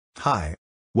Hi.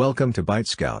 Welcome to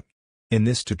ByteScout. In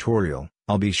this tutorial,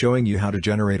 I'll be showing you how to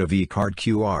generate a vCard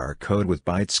QR code with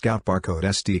ByteScout Barcode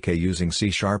SDK using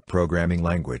C# programming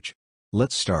language.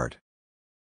 Let's start.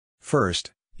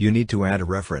 First, you need to add a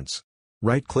reference.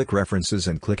 Right-click References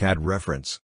and click Add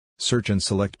Reference. Search and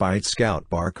select ByteScout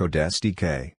Barcode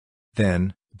SDK.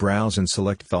 Then, browse and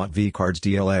select vCards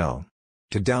DLL.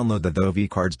 To download the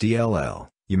vCards DLL,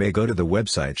 you may go to the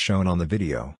website shown on the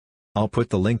video. I'll put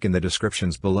the link in the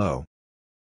descriptions below.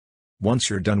 Once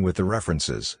you're done with the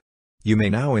references, you may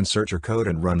now insert your code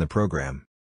and run the program.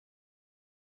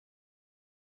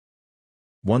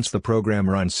 Once the program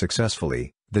runs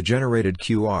successfully, the generated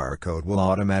QR code will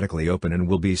automatically open and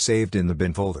will be saved in the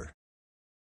bin folder.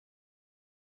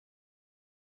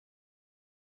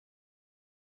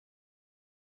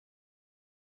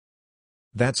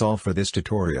 That's all for this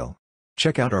tutorial.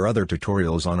 Check out our other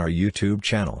tutorials on our YouTube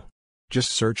channel.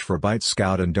 Just search for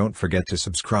ByteScout and don't forget to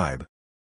subscribe.